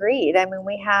greed. I mean,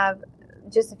 we have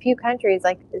just a few countries,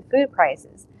 like the food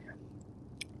prices.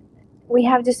 We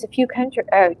have just a few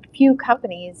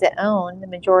companies that own the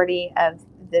majority of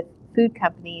the food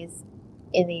companies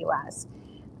in the U.S.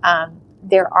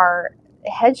 There are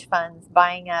hedge funds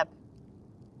buying up.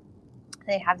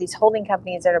 They have these holding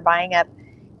companies that are buying up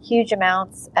huge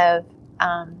amounts of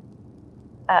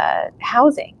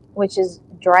housing, which is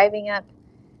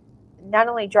not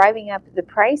only driving up the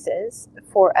prices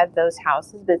of those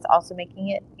houses, but it's also making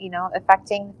it,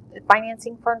 affecting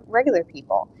financing for regular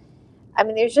people. I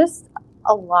mean, there's just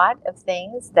a lot of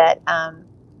things that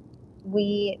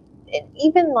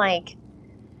even like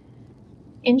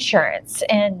insurance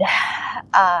and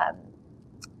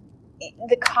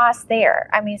the cost there.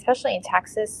 I mean, especially in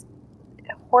Texas,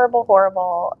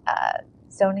 horrible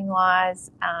zoning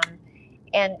laws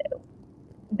and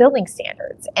building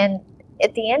standards. And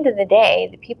at the end of the day,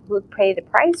 the people who pay the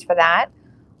price for that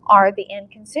are the end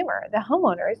consumer, the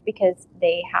homeowners, because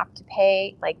they have to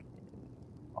pay like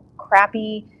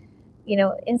crappy,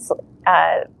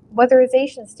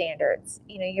 weatherization standards.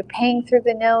 You're paying through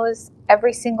the nose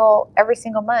every single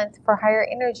month for higher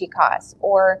energy costs,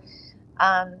 or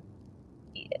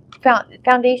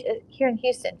foundation here in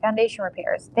Houston, foundation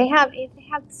repairs. They have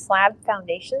slab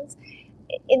foundations.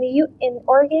 In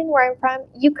Oregon, where I'm from,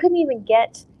 you couldn't even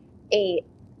get a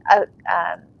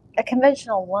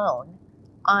conventional loan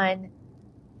on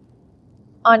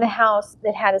a house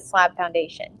that had a slab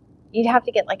foundation. You'd have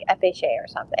to get like FHA or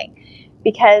something,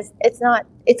 because it's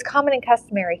common and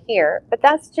customary here, but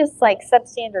that's just like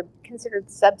considered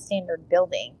substandard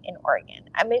building in Oregon.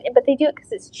 I mean, but they do it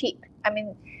because it's cheap. I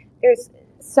mean, there's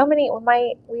so many. When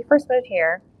we first moved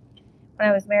here, when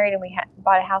I was married and we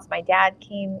bought a house, my dad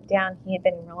came down. He had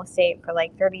been in real estate for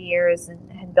like 30 years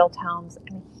and had built homes.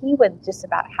 I mean, he would just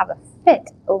about have a fit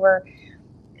over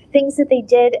things that they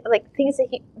did, like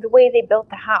the way they built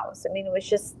the house. I mean, it was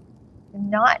just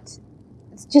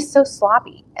it's just so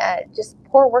sloppy, just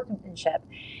poor workmanship.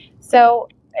 So,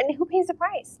 and who pays the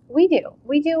price? We do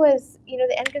as,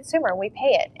 the end consumer, we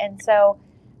pay it. And so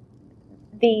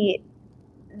the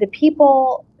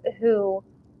people who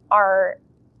are,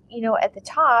 at the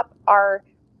top are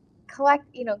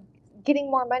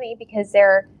getting more money because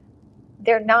they're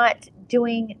not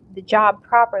doing the job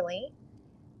properly,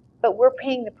 but we're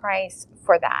paying the price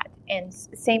for that. And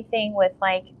same thing with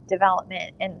like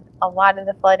development, and a lot of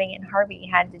the flooding in Harvey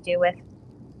had to do with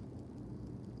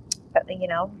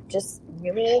just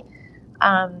really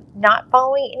not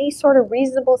following any sort of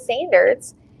reasonable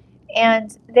standards.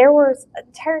 And there were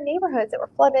entire neighborhoods that were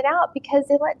flooded out because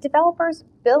they let developers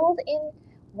build in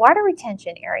water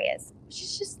retention areas, which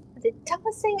is just the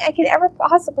dumbest thing I could ever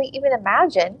possibly even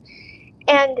imagine.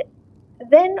 And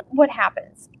then what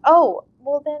happens? Oh,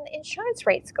 well, then insurance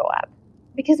rates go up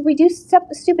because we do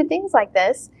stupid things like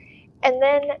this. And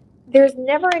then there's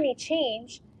never any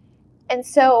change. And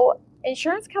so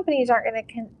insurance companies aren't going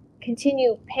to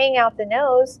continue paying out the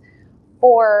nose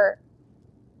for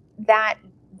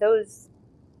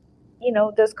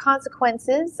those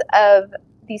consequences of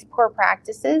these poor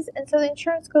practices. And so the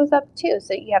insurance goes up too.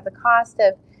 So you have the cost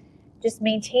of just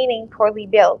maintaining poorly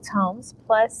built homes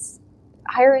plus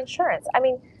higher insurance. I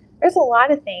mean, there's a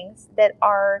lot of things that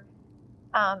are,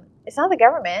 it's not the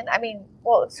government. I mean,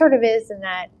 well, it sort of is in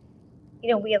that,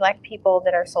 we elect people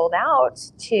that are sold out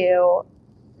to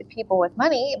the people with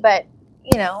money, but,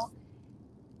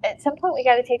 at some point we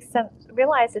got to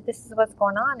realize that this is what's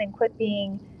going on and quit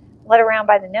being led around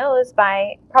by the nose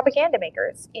by propaganda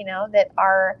makers, that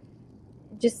are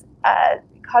just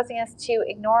causing us to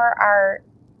ignore our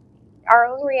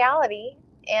own reality,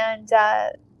 and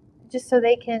just so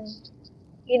they can,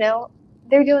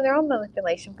 they're doing their own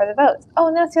manipulation for the votes. Oh,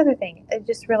 and that's the other thing I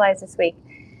just realized this week.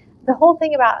 The whole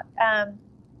thing about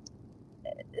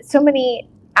so many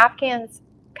Afghans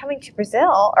coming to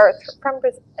Brazil or from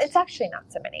Brazil, it's actually not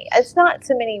so many. It's not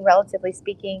so many, relatively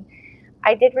speaking.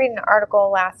 I did read an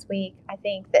article last week, I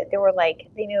think, that there were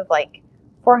they knew of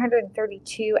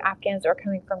 432 Afghans that were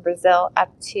coming from Brazil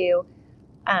up to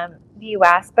the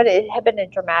U.S., but it had been a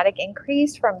dramatic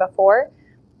increase from before.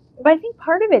 But I think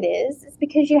part of it is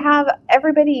because you have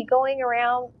everybody going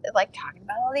around talking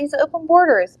about all these open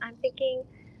borders. I'm thinking,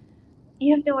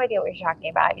 you have no idea what you're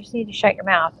talking about. You just need to shut your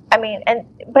mouth. I mean,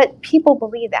 but people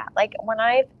believe that.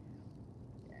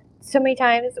 So many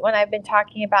times when I've been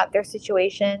talking about their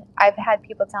situation, I've had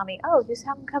people tell me, oh, just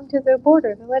have them come to the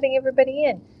border. They're letting everybody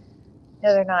in.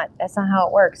 No, they're not. That's not how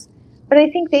it works. But I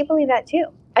think they believe that too.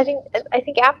 I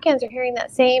think Afghans are hearing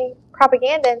that same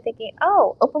propaganda and thinking,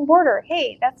 oh, open border.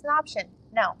 Hey, that's an option.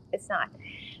 No, it's not.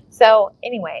 So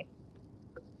anyway,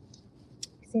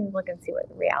 just need to look and see what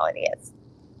the reality is.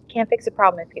 Can't fix a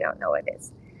problem if you don't know what it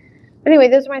is. But anyway,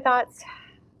 those are my thoughts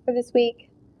for this week.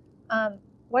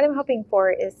 What I'm hoping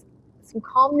for is some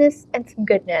calmness and some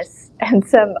goodness and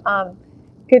some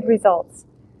good results.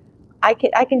 I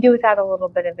can do without a little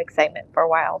bit of excitement for a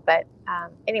while, but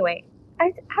anyway,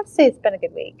 I have to say it's been a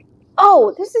good week.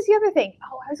 Oh, this is the other thing.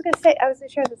 Oh, I was going to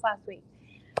share this last week.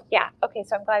 Yeah, okay,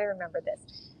 so I'm glad I remembered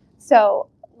this. So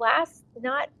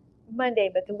not Monday,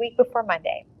 but the week before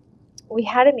Monday, we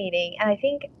had a meeting, and I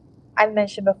think I've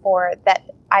mentioned before that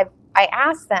I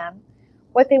asked them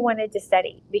what they wanted to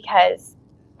study, because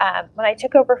when I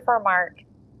took over for Mark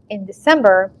in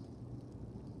December,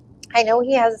 I know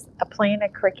he has a plan, a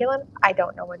curriculum. I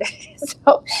don't know what it is.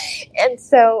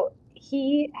 So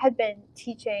he had been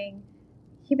teaching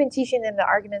them the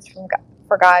arguments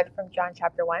for God from John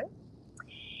chapter 1.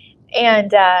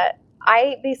 And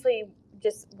I basically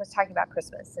just was talking about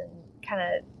Christmas and kind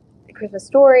of the Christmas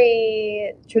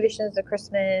story, traditions of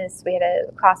Christmas. We had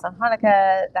a class on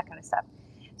Hanukkah, that kind of stuff.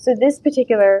 So this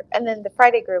particular, and then the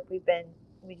Friday group, we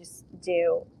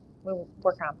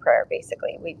work on prayer,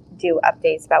 basically. We do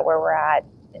updates about where we're at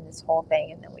in this whole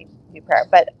thing, and then we do prayer.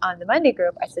 But on the Monday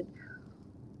group, I said,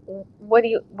 what do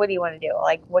you want to do?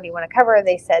 What do you want to cover?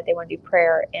 They said they want to do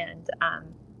prayer and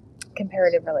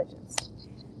comparative religions.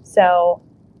 So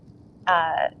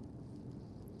a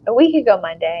week ago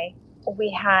Monday,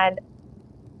 we had,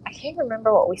 I can't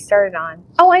remember what we started on.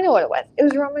 Oh, I know what it was. It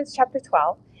was Romans chapter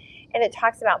 12. And it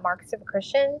talks about marks of a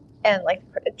Christian and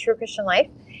a true Christian life.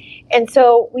 And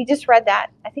so we just read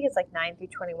that. I think it's 9 through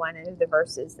 21 and the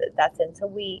verses that's in. So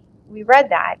we read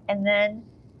that. And then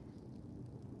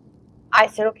I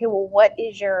said, okay, well, what do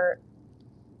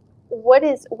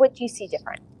you see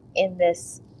different in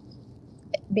this,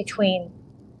 between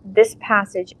this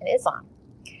passage and Islam?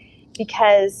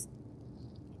 Because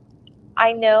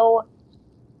I know,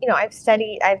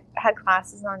 I've had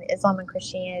classes on Islam and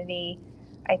Christianity.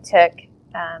 I took,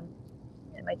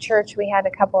 in my church, we had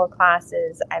a couple of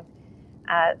classes. I've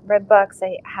read books.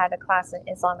 I had a class in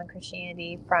Islam and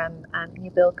Christianity from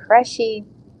Nabil Qureshi.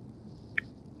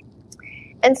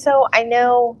 And so I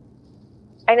know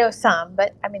some,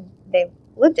 but I mean, they've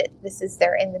lived it.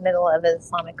 They're in the middle of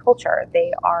Islamic culture.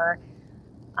 They are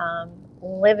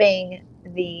living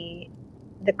the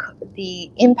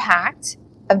impact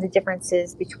of the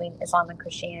differences between Islam and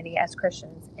Christianity as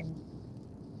Christians in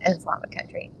an Islamic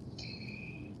country.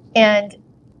 And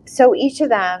so each of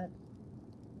them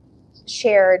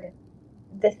shared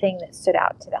the thing that stood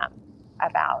out to them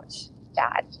about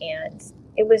that. And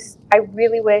I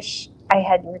really wish I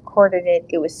had recorded it.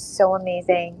 It was so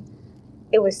amazing.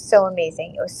 It was so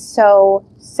amazing. It was so,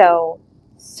 so,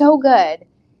 so good.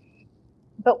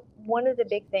 But one of the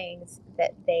big things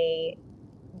that they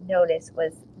noticed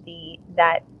was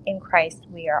that in Christ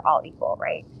we are all equal,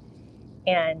 right?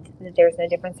 And that there's no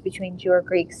difference between Jew or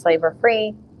Greek, slave or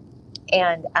free.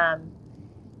 And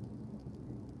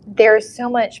there's so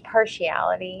much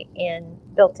partiality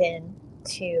built in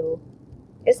to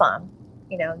Islam,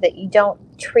 that you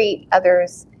don't treat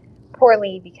others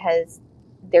poorly because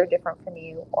they're different from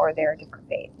you or they're a different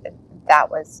faith. And that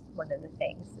was one of the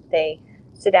things that they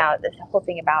stood out. The whole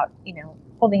thing about,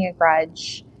 holding a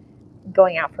grudge,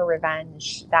 going out for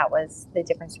revenge. That was the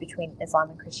difference between Islam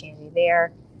and Christianity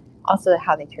there. Also,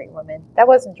 how they treat women. That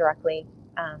wasn't directly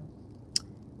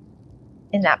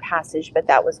in that passage, but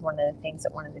that was one of the things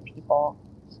that one of the people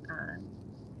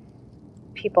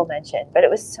mentioned. But it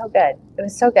was so good. It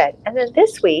was so good. And then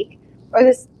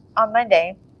on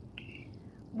Monday,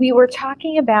 we were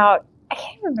talking about, I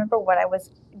can't remember what I was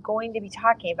going to be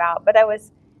talking about, but I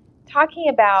was talking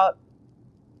about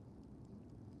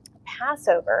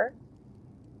Passover.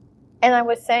 And I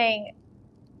was saying,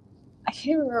 I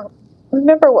can't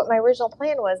remember what my original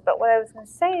plan was, but what I was going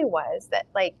to say was that,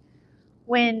 like,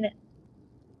 when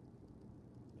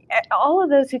all of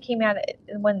those who came out,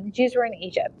 when the Jews were in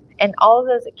Egypt, and all of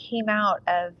those that came out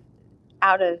of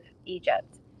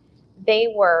Egypt, they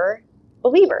were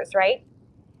believers, right?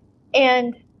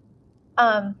 And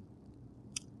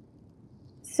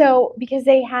so because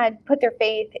they had put their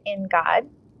faith in God,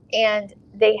 and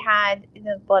they had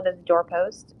the blood of the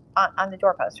doorpost on the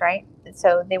doorpost, right?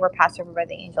 So they were passed over by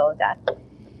the angel of death.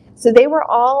 So they were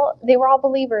all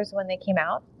believers when they came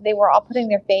out. They were all putting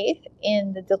their faith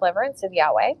in the deliverance of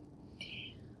Yahweh.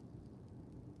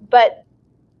 But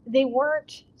they were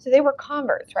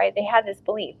converts, right? They had this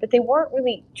belief, but they weren't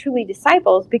really truly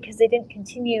disciples because they didn't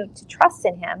continue to trust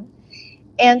in him.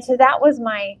 And so that was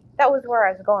where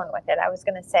I was going with it. I was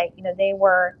going to say, they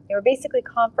were basically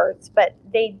converts, but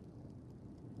they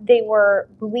were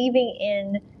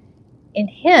believing in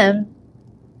him,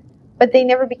 but they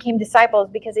never became disciples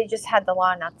because they just had the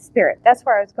law, not the spirit. That's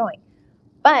where I was going.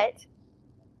 But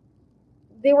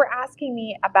they were asking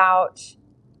me about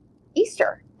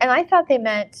Easter, and I thought they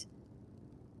meant,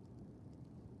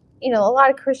 a lot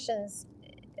of Christians,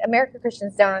 American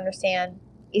Christians, don't understand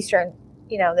Easter,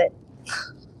 that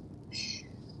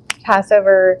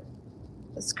Passover,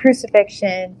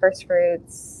 crucifixion, first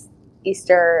fruits,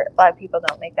 Easter. A lot of people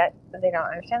don't make that, they don't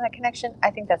understand that connection. I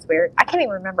think that's weird. I can't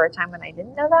even remember a time when I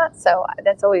didn't know that, so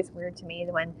that's always weird to me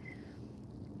when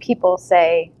people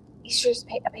say Easter's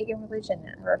a pagan religion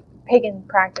or a pagan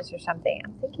practice or something.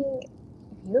 I'm thinking,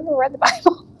 have you ever read the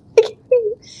Bible?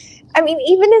 I mean,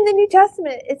 even in the New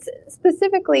Testament, it's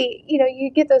specifically, you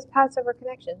get those Passover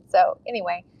connections. So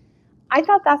anyway, I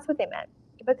thought that's what they meant,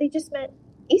 but they just meant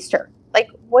Easter. Like,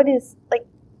 what is, like,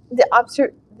 the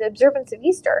observance of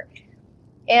Easter?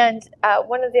 And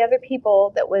one of the other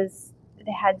people that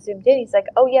had zoomed in, he's like,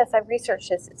 oh yes, I've researched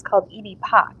this. It's called Edi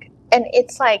Pak. And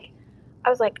it's like, I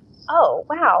was like, oh,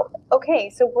 wow. Okay.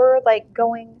 So we're like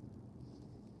going,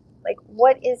 like,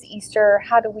 what is Easter?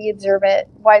 How do we observe it?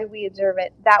 Why do we observe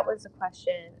it? That was the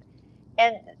question.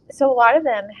 And so a lot of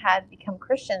them had become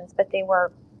Christians, but they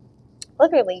were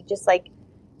literally just like,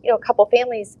 a couple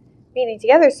families meeting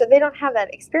together. So they don't have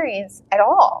that experience at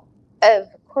all of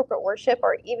corporate worship,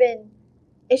 or even,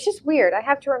 it's just weird. I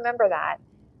have to remember that.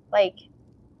 Like,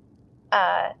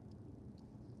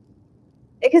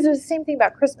 because it was the same thing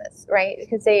about Christmas, right?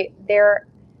 Because their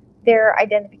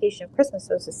identification of Christmas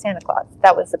was with Santa Claus.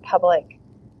 That was the public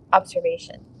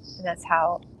observation. And that's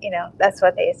how, that's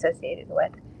what they associated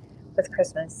with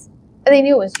Christmas. And they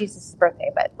knew it was Jesus'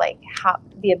 birthday, but like how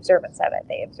the observance of it,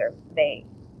 they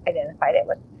identified it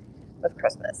with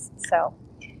Christmas. So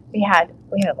we had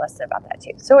a lesson about that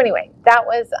too. So anyway, that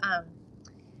was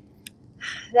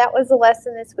the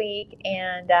lesson this week.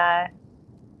 And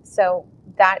so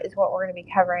that is what we're going to be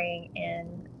covering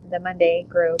in the Monday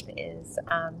group is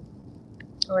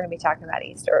we're going to be talking about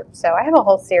Easter. So I have a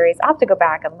whole series. I'll have to go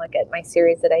back and look at my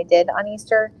series that I did on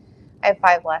Easter. I have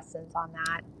 5 lessons on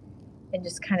that, and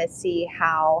just kind of see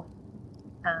how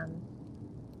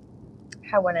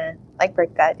I want to like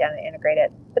break that down and integrate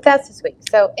it. But that's this week.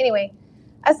 So anyway,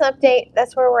 that's an update.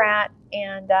 That's where we're at,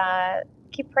 and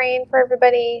keep praying for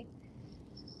everybody.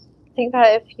 Think about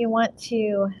it if you want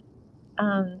to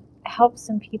help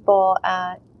some people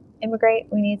immigrate.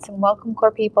 We need some Welcome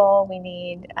Corps people. We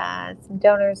need some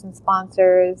donors and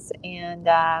sponsors, and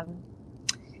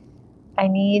I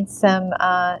need some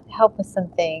help with some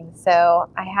things. So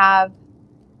I have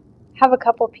a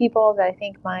couple people that I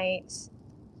think might,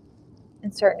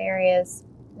 in certain areas,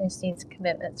 I just need some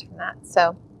commitments from that.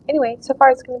 So anyway, so far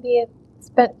it's going to be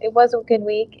it was a good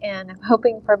week, and I'm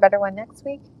hoping for a better one next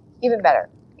week. Even better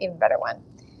one.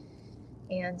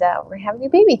 And we're going to have a new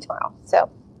baby tomorrow.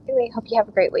 So anyway, hope you have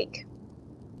a great week.